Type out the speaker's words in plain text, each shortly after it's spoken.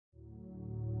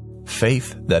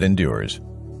faith that endures.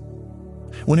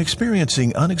 When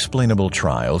experiencing unexplainable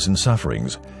trials and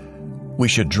sufferings, we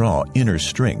should draw inner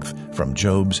strength from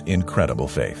Job's incredible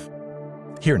faith.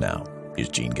 Here now is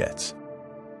Gene Getz.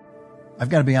 I've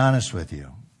got to be honest with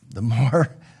you. The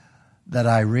more that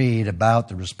I read about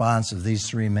the response of these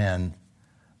three men,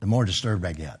 the more disturbed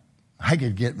I get. I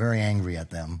could get very angry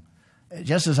at them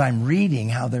just as I'm reading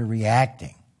how they're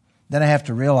reacting. Then I have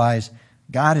to realize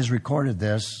God has recorded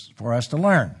this for us to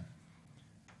learn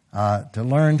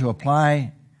to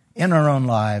apply in our own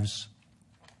lives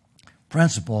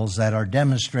principles that are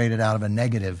demonstrated out of a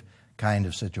negative kind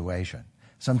of situation.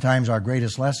 Sometimes our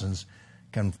greatest lessons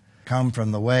can come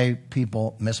from the way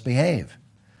people misbehave.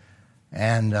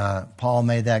 And Paul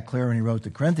made that clear when he wrote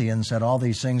to Corinthians, said all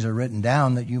these things are written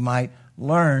down that you might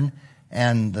learn.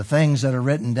 And the things that are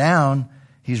written down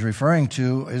he's referring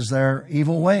to is their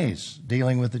evil ways,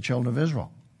 dealing with the children of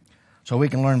Israel. So we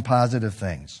can learn positive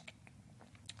things.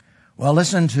 Well,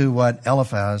 listen to what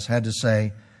Eliphaz had to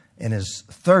say in his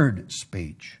third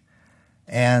speech.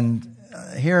 And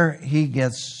here he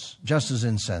gets just as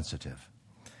insensitive.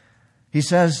 He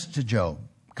says to Job,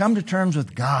 come to terms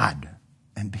with God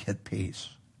and be at peace.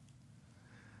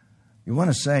 You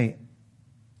want to say,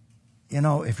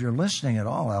 if you're listening at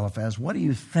all, Eliphaz, what do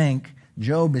you think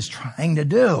Job is trying to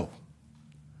do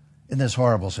in this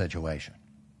horrible situation?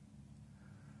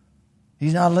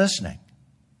 He's not listening.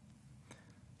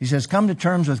 He says, come to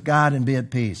terms with God and be at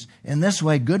peace. In this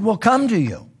way, good will come to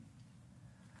you.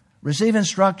 Receive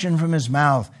instruction from his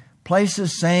mouth. Place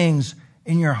his sayings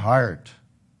in your heart.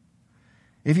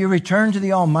 If you return to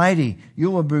the Almighty,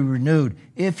 you will be renewed.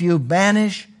 If you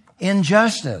banish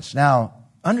injustice. Now,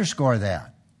 underscore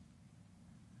that.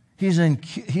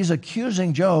 He's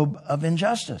accusing Job of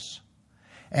injustice.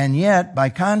 And yet, by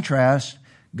contrast,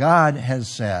 God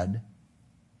has said,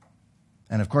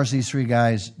 and of course these three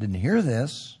guys didn't hear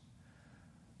this,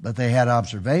 but they had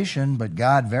observation, but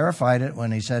God verified it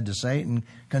when he said to Satan,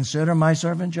 consider my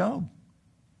servant Job.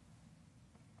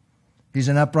 He's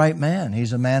an upright man.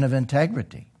 He's a man of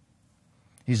integrity.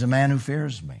 He's a man who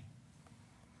fears me.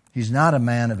 He's not a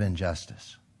man of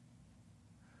injustice.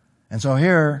 And so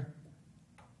here,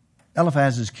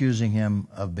 Eliphaz is accusing him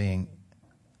of being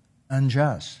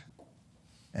unjust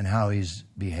in how he's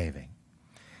behaving.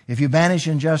 If you banish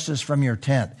injustice from your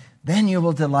tent, then you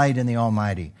will delight in the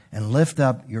Almighty and lift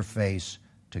up your face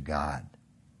to God.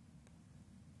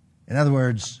 In other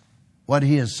words, what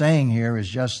he is saying here is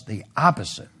just the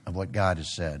opposite of what God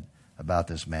has said about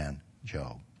this man,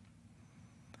 Job.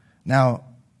 Now,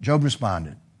 Job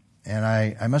responded. And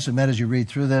I must admit, as you read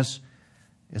through this,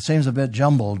 it seems a bit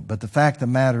jumbled, but the fact of the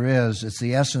matter is, it's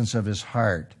the essence of his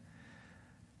heart.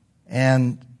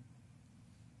 And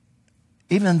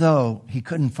even though he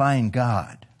couldn't find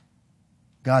God,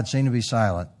 God seemed to be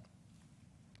silent,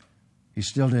 he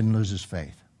still didn't lose his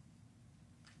faith.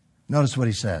 Notice what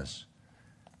he says.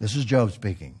 This is Job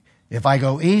speaking. If I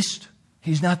go east,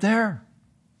 he's not there.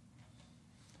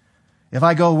 If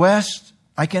I go west,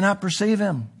 I cannot perceive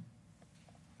him.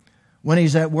 When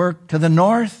he's at work to the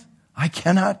north, I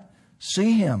cannot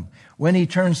see him. When he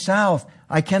turns south,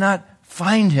 I cannot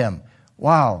find him.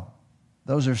 Wow,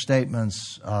 those are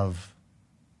statements of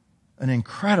an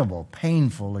incredible,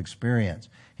 painful experience.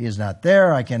 He is not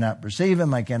there. I cannot perceive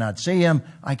him. I cannot see him.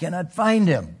 I cannot find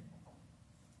him.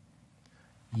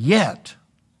 Yet,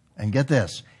 and get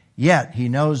this, yet he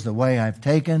knows the way I've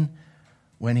taken.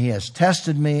 When he has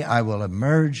tested me, I will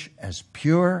emerge as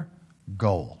pure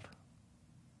gold.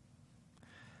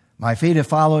 My feet have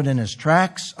followed in his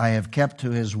tracks. I have kept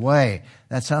to his way.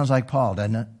 That sounds like Paul,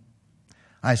 doesn't it?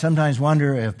 I sometimes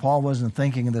wonder if Paul wasn't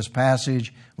thinking of this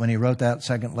passage when he wrote that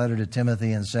second letter to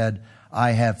Timothy and said,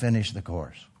 I have finished the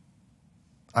course.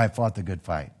 I have fought the good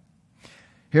fight.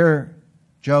 Here,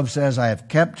 Job says, I have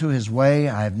kept to his way.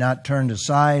 I have not turned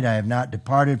aside. I have not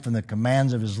departed from the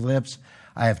commands of his lips.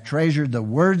 I have treasured the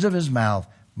words of his mouth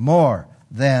more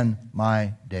than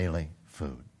my daily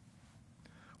food.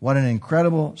 What an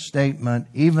incredible statement,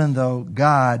 even though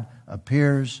God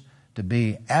appears to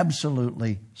be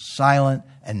absolutely silent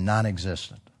and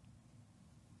non-existent.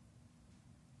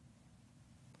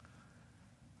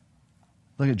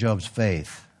 Look at Job's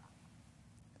faith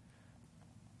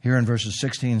here in verses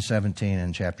 16 and 17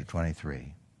 in chapter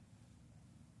 23.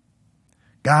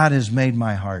 God has made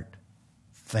my heart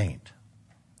faint.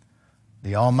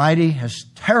 The Almighty has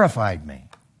terrified me.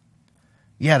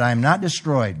 Yet I am not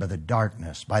destroyed by the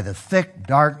darkness, by the thick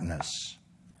darkness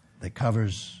that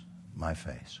covers my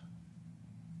face.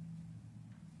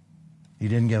 He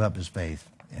didn't give up his faith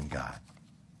in God.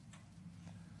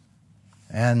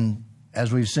 And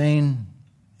as we've seen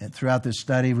throughout this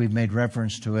study, we've made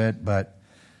reference to it, but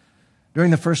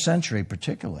during the first century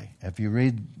particularly, if you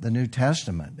read the New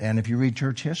Testament and if you read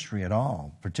church history at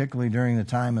all, particularly during the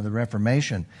time of the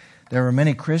Reformation, there were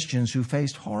many Christians who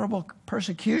faced horrible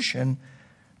persecution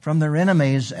from their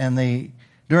enemies, and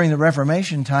during the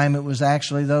Reformation time, it was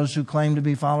actually those who claimed to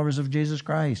be followers of Jesus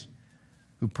Christ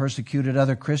who persecuted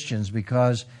other Christians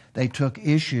because they took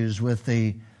issues with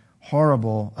the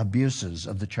horrible abuses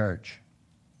of the church,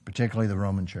 particularly the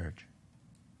Roman church.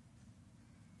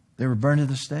 They were burned at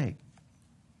the stake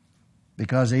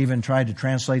because they even tried to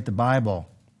translate the Bible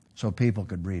so people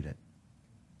could read it.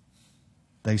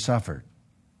 They suffered.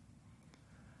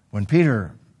 When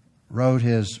Peter wrote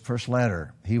his first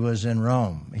letter, he was in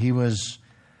Rome. He was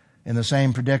in the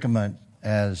same predicament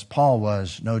as Paul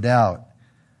was, no doubt.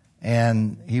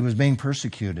 And he was being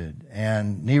persecuted.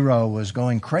 And Nero was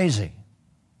going crazy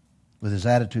with his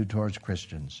attitude towards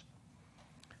Christians.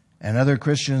 And other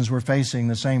Christians were facing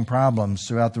the same problems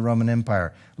throughout the Roman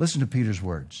Empire. Listen to Peter's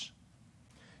words.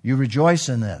 You rejoice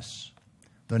in this,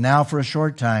 though now for a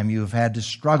short time you have had to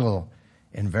struggle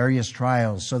in various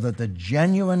trials, so that the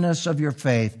genuineness of your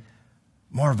faith,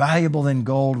 more valuable than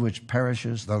gold which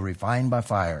perishes, though refined by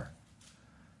fire,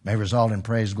 may result in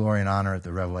praise, glory, and honor at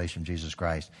the revelation of Jesus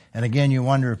Christ. And again, you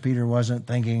wonder if Peter wasn't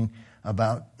thinking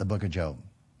about the book of Job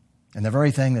and the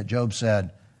very thing that Job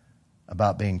said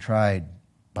about being tried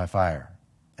by fire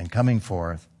and coming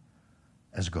forth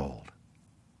as gold.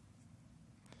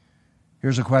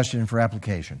 Here's a question for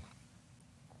application.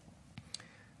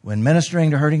 When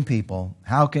ministering to hurting people,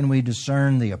 how can we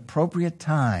discern the appropriate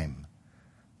time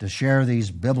to share these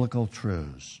biblical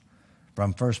truths?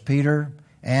 From 1 Peter,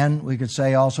 and we could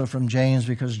say also from James,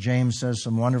 because James says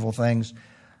some wonderful things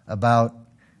about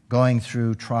going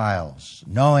through trials,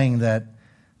 knowing that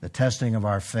the testing of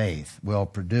our faith will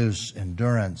produce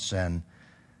endurance and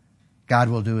God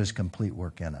will do His complete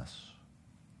work in us.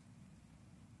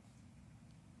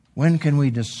 When can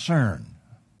we discern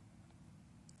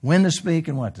when to speak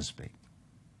and what to speak?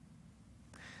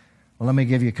 Well, let me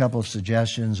give you a couple of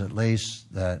suggestions, at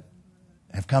least, that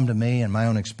have come to me in my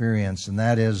own experience, and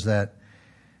that is that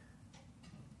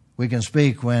we can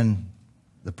speak when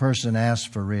the person asks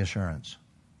for reassurance.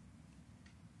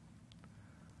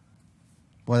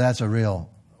 Boy, that's a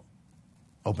real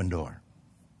open door.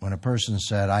 When a person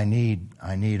said, I need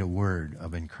a word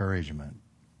of encouragement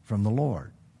from the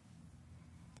Lord.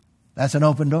 That's an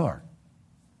open door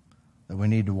that we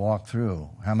need to walk through.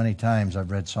 How many times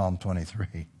I've read Psalm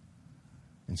 23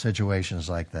 in situations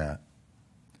like that.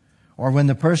 Or when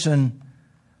the person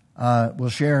will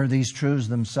share these truths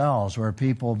themselves, where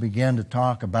people begin to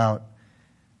talk about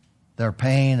their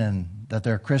pain and that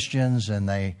they're Christians and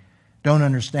they don't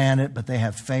understand it, but they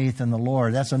have faith in the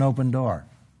Lord. That's an open door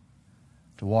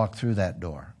to walk through that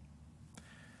door.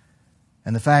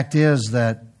 And the fact is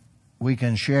that we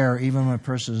can share even when a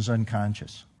person is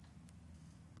unconscious.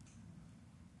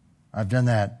 I've done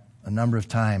that a number of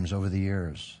times over the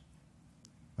years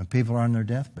when people are on their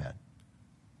deathbed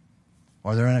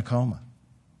or they're in a coma.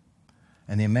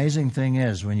 And the amazing thing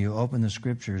is, when you open the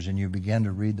Scriptures and you begin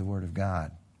to read the Word of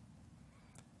God,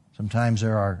 sometimes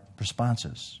there are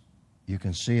responses. You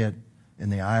can see it in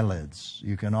the eyelids.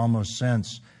 You can almost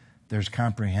sense there's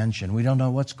comprehension. We don't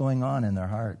know what's going on in their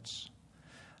hearts.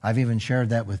 I've even shared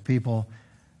that with people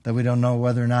that we don't know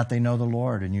whether or not they know the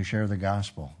Lord, and you share the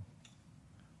gospel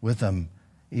with them,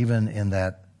 even in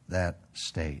that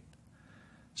state.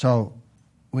 So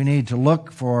we need to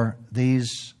look for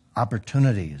these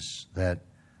opportunities that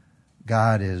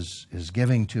God is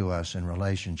giving to us in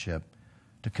relationship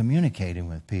to communicating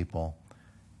with people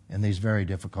in these very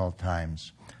difficult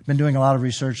times. I've been doing a lot of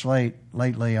research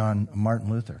lately on Martin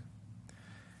Luther.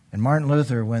 And Martin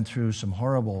Luther went through some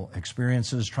horrible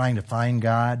experiences trying to find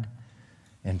God,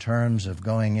 in terms of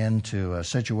going into a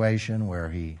situation where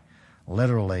he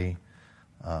literally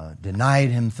denied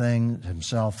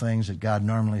himself things that God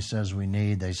normally says we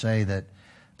need. They say that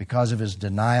because of his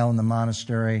denial in the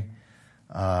monastery,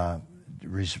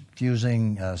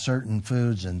 refusing certain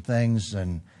foods and things,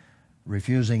 and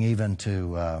refusing even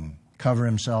to cover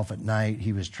himself at night,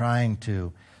 he was trying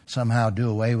to somehow do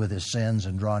away with his sins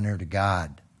and draw near to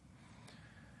God.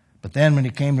 But then when he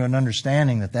came to an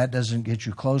understanding that that doesn't get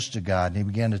you close to God, and he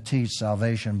began to teach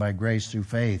salvation by grace through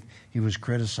faith, he was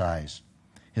criticized.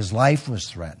 His life was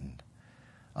threatened,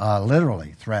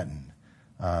 literally threatened.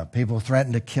 People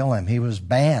threatened to kill him. He was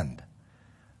banned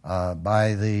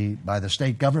by the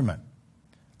state government,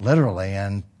 literally,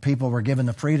 and people were given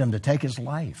the freedom to take his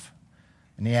life.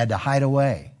 And he had to hide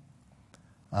away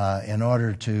in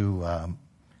order to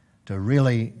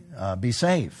really be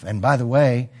safe. And by the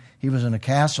way, he was in a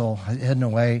castle hidden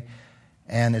away,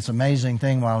 and it's an amazing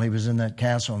thing while he was in that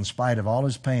castle, in spite of all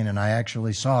his pain, and I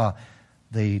actually saw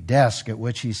the desk at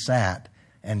which he sat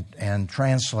and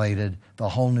translated the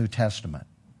whole New Testament.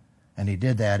 And he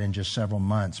did that in just several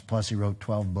months, plus he wrote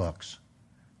 12 books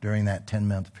during that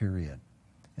 10-month period.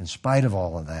 In spite of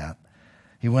all of that,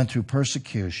 he went through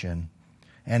persecution,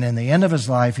 and in the end of his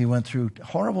life, he went through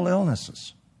horrible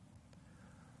illnesses.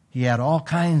 He had all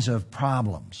kinds of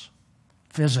problems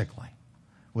physically,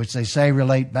 which they say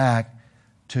relate back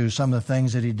to some of the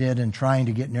things that he did in trying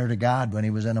to get near to God when he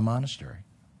was in a monastery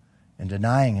and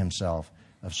denying himself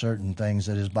of certain things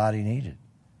that his body needed.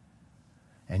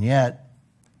 And yet,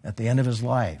 at the end of his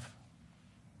life,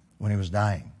 when he was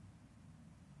dying,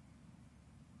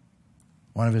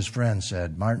 one of his friends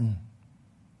said, "Martin,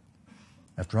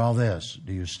 after all this,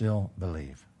 do you still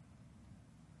believe?"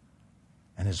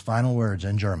 And his final words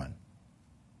in German,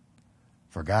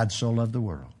 "For God so loved the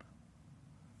world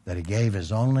that he gave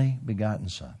his only begotten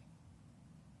Son,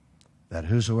 that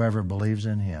whosoever believes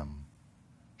in him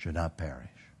should not perish,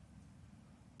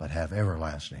 but have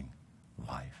everlasting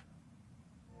life."